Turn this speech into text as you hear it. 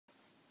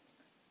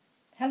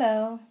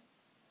Hello,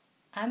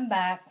 I'm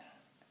back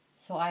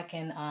so I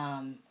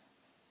can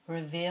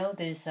reveal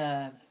this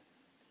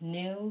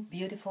new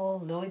beautiful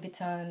Louis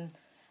Vuitton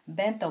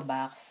Bento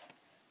Box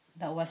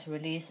that was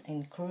released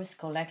in Cruise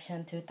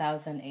Collection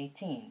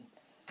 2018.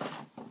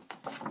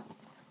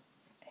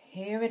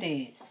 Here it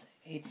is.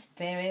 It's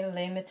very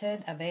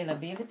limited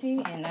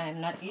availability and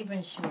I'm not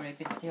even sure if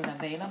it's still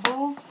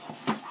available.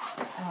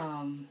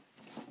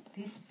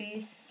 This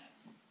piece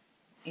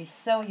is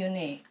so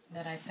unique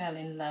that I fell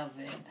in love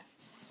with.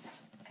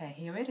 Okay,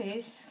 here it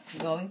is. I'm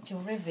going to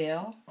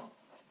reveal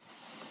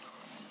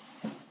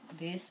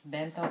this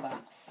bento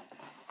box.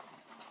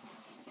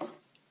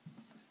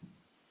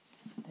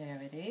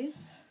 There it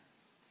is.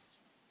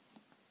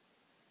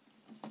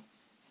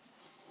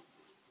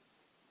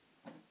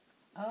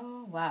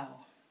 Oh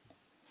wow.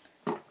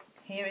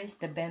 Here is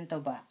the bento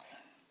box.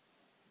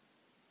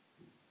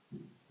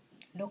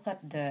 Look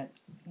at the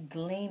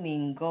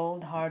gleaming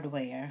gold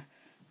hardware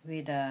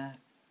with a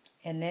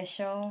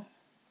initial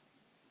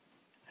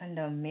and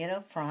the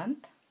middle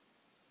front,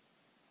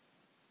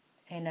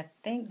 and I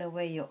think the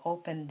way you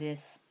open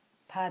this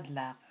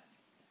padlock,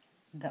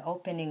 the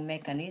opening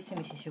mechanism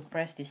is you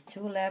press these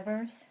two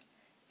levers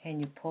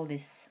and you pull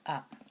this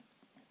up.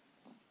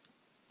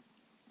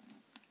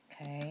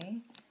 Okay,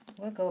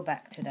 we'll go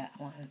back to that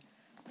one,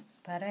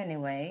 but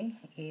anyway,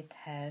 it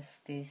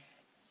has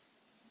this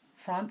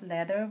front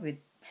leather with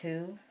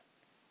two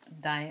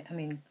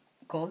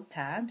gold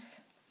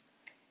tabs,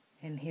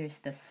 and here's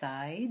the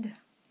side.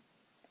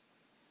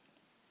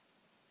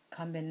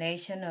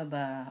 Combination of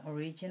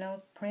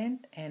original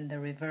print and the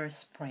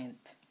reverse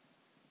print.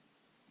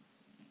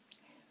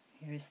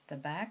 Here's the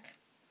back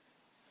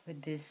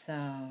with this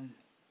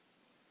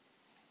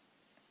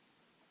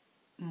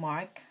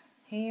mark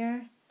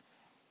here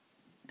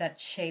that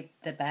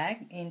shaped the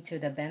bag into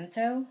the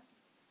bento.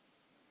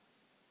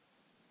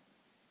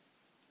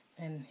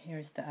 And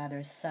here's the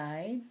other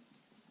side.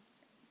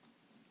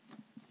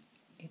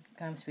 It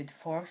comes with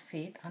 4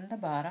 feet on the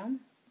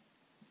bottom,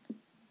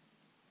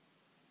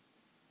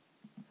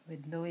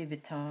 with Louis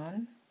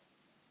Vuitton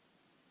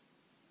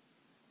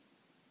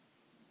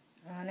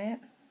on it.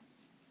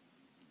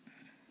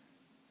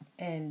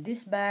 And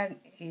this bag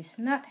is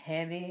not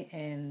heavy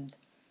and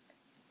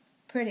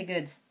pretty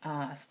good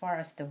as far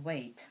as the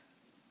weight.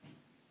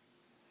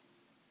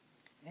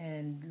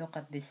 And look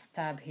at this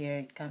tab here,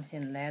 it comes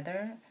in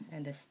leather,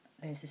 and this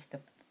is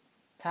the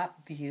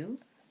top view.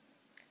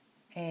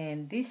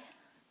 And this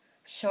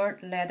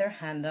short leather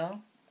handle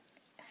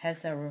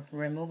has a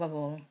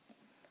removable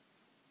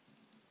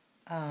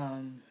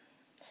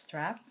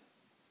strap.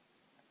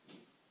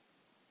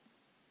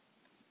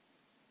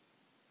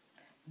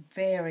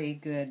 Very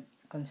good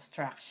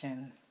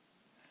construction.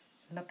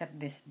 Look at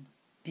this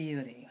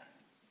beauty.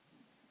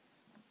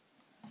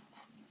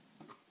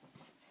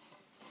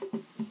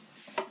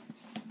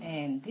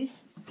 And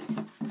this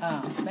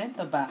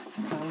bento box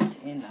comes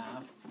in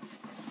a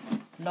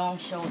long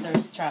shoulder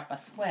strap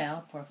as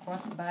well for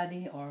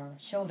crossbody or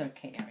shoulder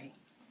carry.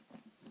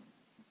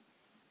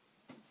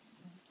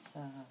 So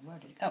where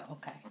did it go? Oh,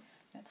 okay.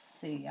 Let's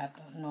see. I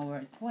don't know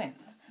where it went,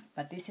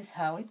 but this is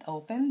how it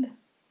opened.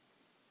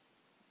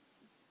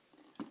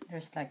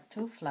 There's like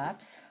 2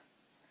 flaps.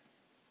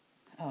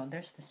 Oh,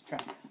 there's the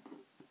strap.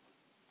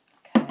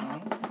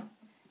 Okay.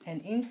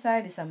 And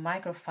inside is a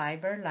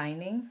microfiber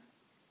lining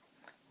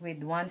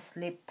with 1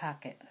 slip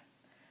pocket.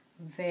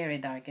 Very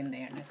dark in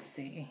there. Let's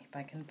see if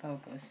I can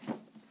focus.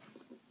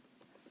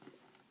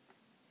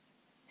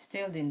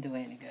 Still didn't do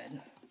any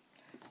good.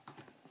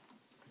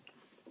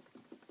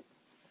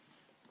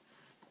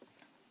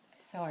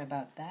 Sorry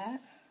about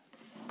that.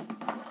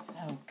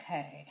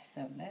 Okay,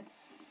 so let's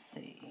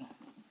see.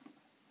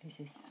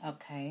 This is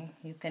okay.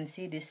 You can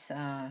see this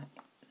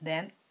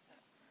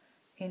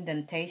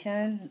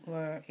indentation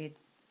where it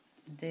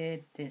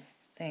did this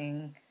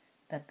thing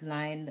that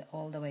lined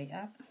all the way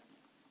up.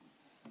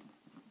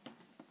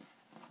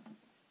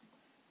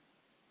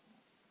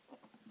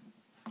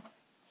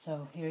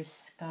 So here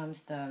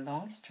comes the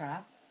long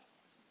strap.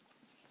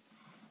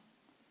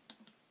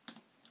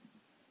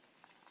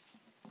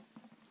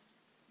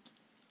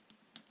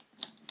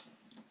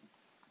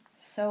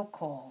 So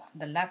cool.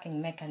 The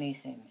locking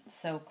mechanism, it's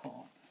so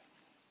cool.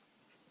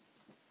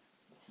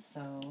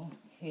 So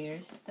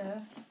here's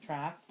the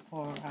strap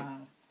for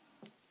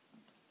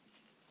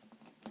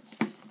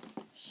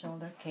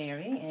shoulder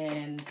carry,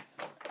 and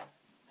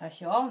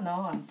as you all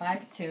know, I'm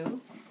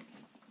 5'2",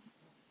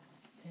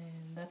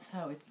 and that's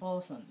how it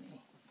falls on me.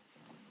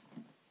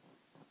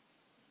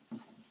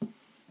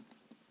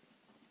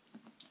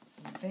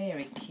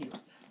 Very cute.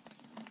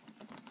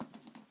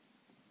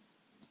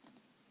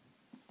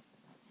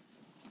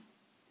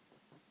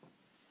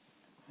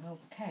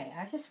 Okay,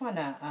 I just want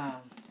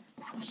to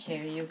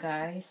share you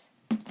guys.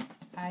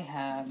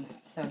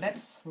 So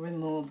let's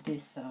remove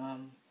this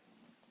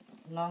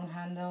long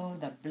handle,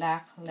 the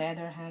black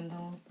leather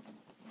handle.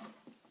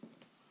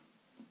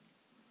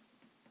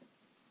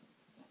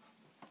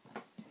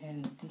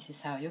 And this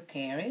is how you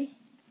carry.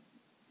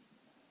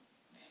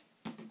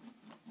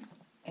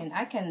 And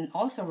I can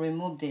also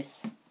remove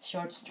this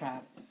short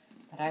strap,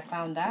 but I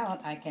found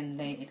out I can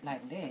lay it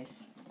like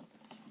this.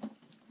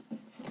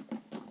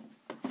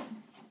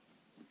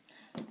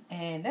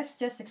 And let's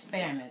just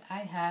experiment. I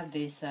have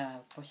this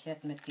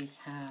pochette métis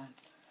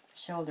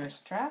shoulder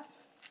strap,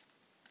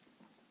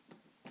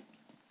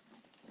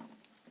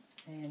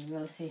 and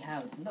we'll see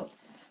how it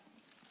looks.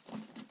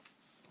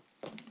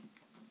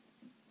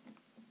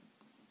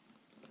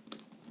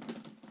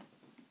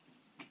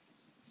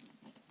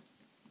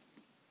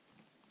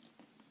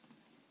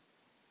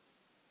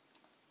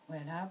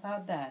 Well, how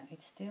about that?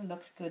 It still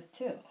looks good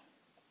too.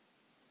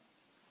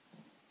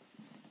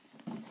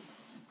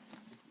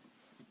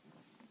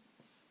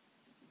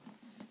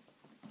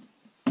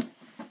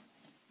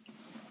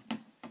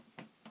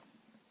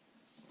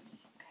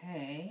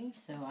 Okay,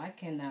 so I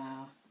can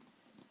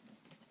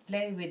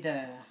play with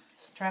the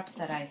straps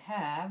that I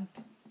have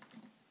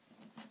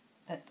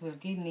that will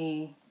give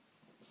me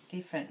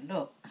different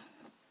look.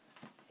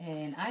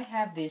 And I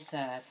have this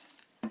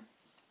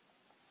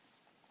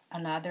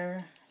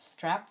another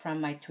strap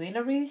from my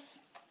Tuileries.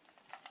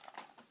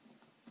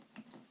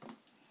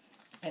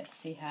 Let's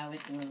see how it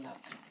will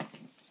look.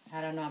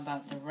 I don't know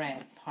about the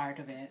red part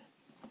of it,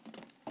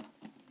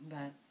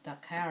 but the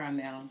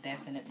caramel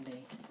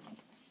definitely.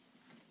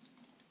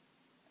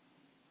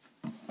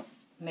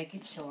 Make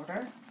it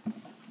shorter.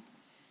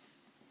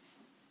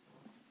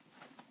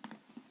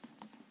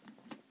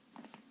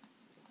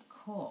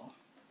 Cool.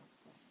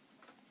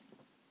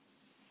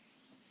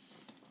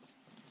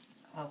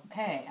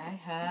 Okay, I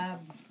have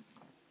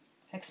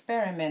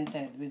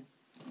experimented with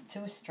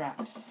 2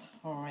 straps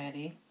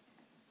already.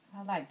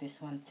 I like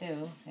this one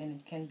too, and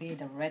it can be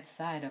the red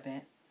side of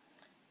it.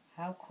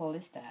 How cool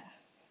is that?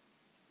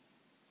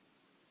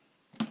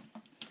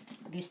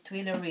 This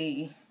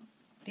Tuileries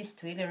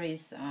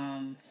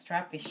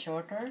strap is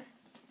shorter.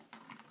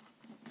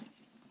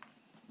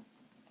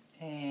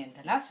 And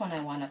the last one I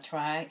want to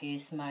try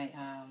is my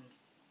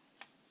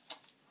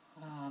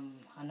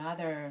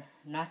another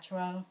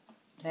natural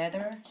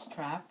leather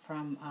strap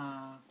from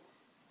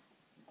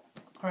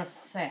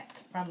corset,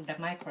 from the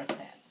my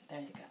corset.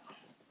 There you go.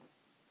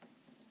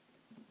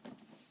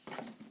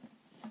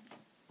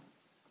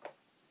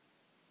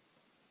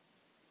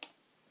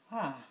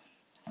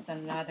 It's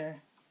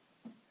another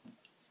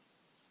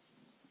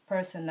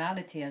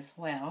personality as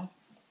well.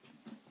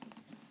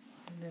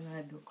 And then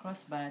I do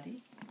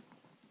crossbody.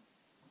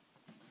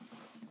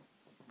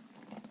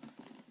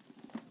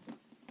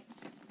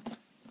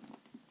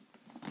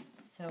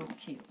 So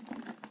cute.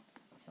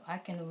 So I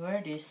can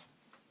wear this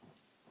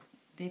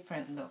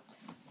different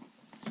looks.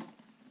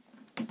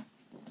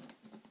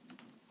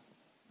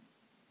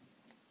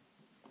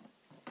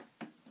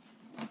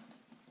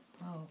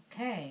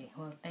 Okay,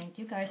 well, thank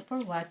you guys for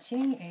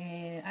watching,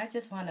 and I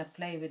just want to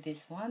play with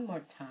this one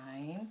more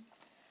time.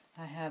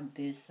 I have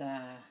this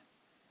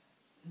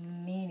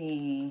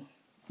mini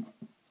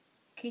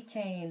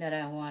keychain that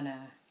I want to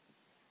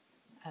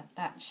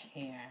attach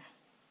here.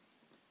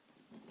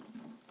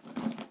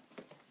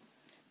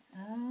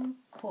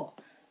 Cool.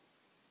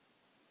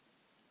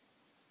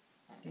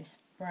 This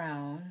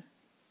brown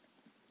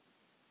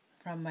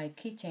from my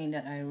keychain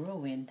that I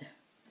ruined.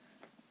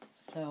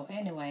 So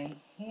anyway,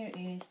 here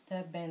is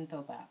the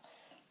bento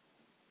box.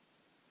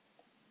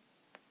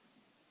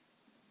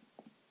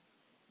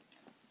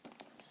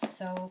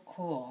 So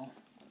cool.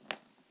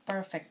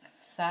 Perfect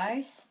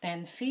size,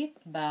 10 feet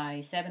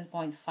by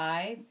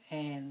 7.5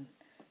 and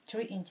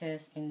 3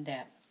 inches in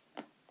depth.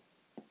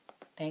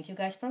 Thank you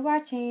guys for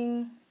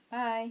watching.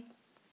 Bye.